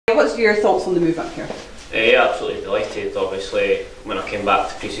What's your thoughts on the move up here? Yeah, absolutely delighted. Obviously, when I came back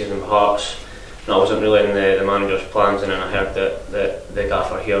to pre-season with Hearts, I wasn't really in the manager's plans, and then I heard that the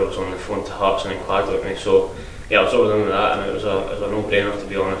gaffer here was on the phone to Hearts and inquired with me. So yeah, I was over them with that, and it was a no-brainer, to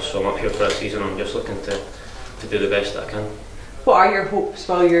be honest. So I'm up here for a season. I'm just looking to do the best that I can. What are your hopes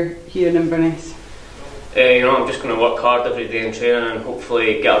while you're here in Inverness? I'm just going to work hard every day in training and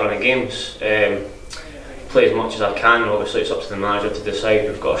hopefully get a run of games. Play as much as I can. Obviously it's up to the manager to decide.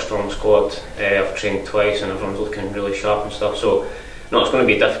 We've got a strong squad. I've trained twice and everyone's looking really sharp and stuff. So it's going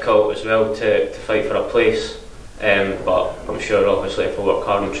to be difficult as well to fight for a place. But I'm sure obviously if I work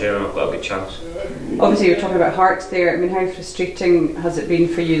hard in training I've got a good chance. Obviously you're talking about Hearts there. I mean, how frustrating has it been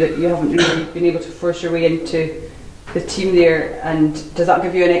for you that you haven't really been able to force your way into the team there, and does that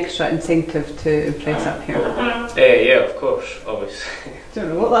give you an extra incentive to impress up here? Yeah, of course, obviously. Don't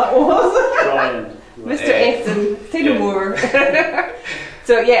know what that was. Mr. Efton, say no more.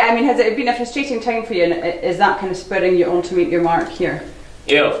 So yeah, I mean, has it been a frustrating time for you, and is that kind of spurring you on to make your mark here?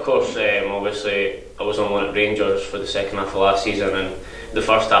 Yeah, of course. Obviously I was on loan at Rangers for the second half of last season, and the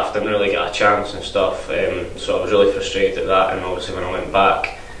first half didn't really get a chance and stuff, so I was really frustrated at that. And obviously when I went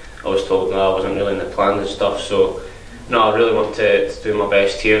back I was told no, I wasn't really in the plans and stuff. So no, I really want to do my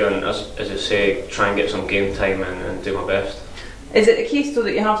best here, and as I say, try and get some game time and do my best. Is it the case though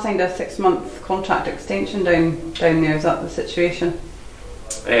that you have signed a 6-month contract extension down there? Is that the situation?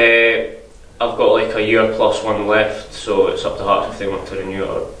 I've got like a year plus one left, so it's up to Hearts if they want to renew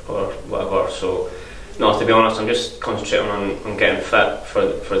it or whatever. So no, to be honest, I'm just concentrating on getting fit for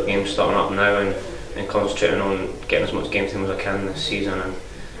the game starting up now, and concentrating on getting as much game time as I can this season, and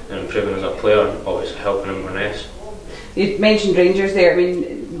improving as a player, and obviously helping Inverness. You mentioned Rangers there. I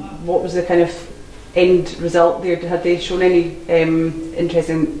mean, what was the kind of end result there? Had they shown any interest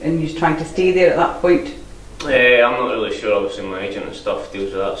in you trying to stay there at that point? I'm not really sure. Obviously my agent and stuff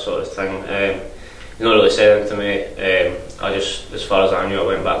deals with that sort of thing. He's not really said anything to me. I just, as far as I knew, I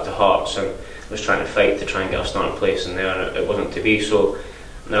went back to Hearts and was trying to fight to try and get a starting place in there, and it wasn't to be. So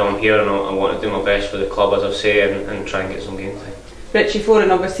now I'm here, and I want to do my best for the club, as I say, and try and get some game time. Richie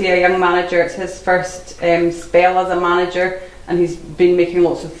Foran, obviously a young manager, it's his first spell as a manager, and he's been making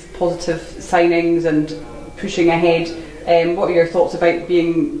lots of positive signings and pushing ahead. What are your thoughts about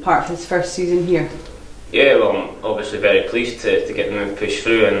being part of his first season here? Yeah, well, I'm obviously very pleased to get the move pushed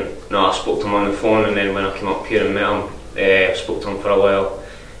through, and I spoke to him on the phone, and then when I came up here and met him, I spoke to him for a while,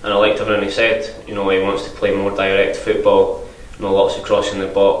 and I liked everything he said. He wants to play more direct football, lots of crossing the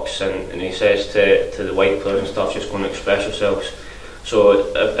box, and he says to the wide players and stuff, just going to express yourselves.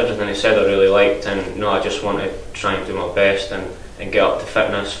 So everything he said I really liked, and I just want to try and do my best and get up to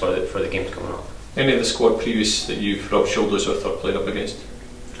fitness for the games coming up. Any of the squad previous that you've rubbed shoulders with or played up against?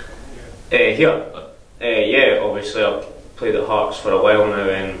 Here? Yeah, obviously I've played at Hearts for a while now,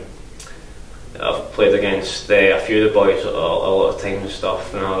 and I've played against a few of the boys a lot of times and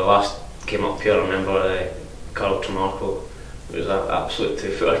stuff. The last came up here, I remember Carl Tremarco. It was an absolute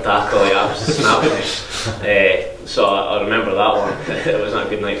 2-footer tackle, I was snapping it. So I remember that one. It wasn't a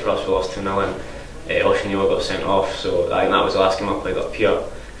good night for us, we lost 2-0, and Oshiniola got sent off, so I think that was the last game I played up here.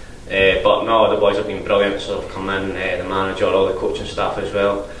 But no, the boys have been brilliant, so they've come in, the manager, all the coaching staff as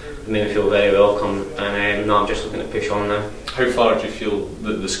well. They made me feel very welcome, and I'm just looking to push on now. How far do you feel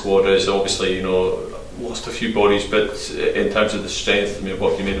that the squad is? Obviously, lost a few bodies, but in terms of the strength,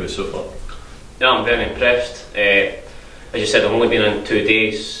 what have you made of it so far? Yeah, I'm very impressed. As you said, I've only been in 2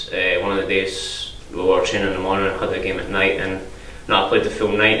 days. One of the days we were training in the morning and had the game at night, and I played the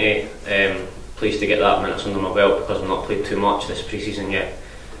full 90. Pleased to get that minutes under my belt because I've not played too much this pre-season yet.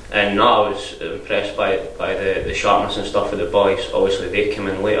 And I was impressed by the sharpness and stuff of the boys. Obviously they came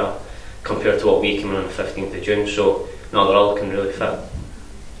in later compared to what we came in on the 15th of June, so they're all looking really fit.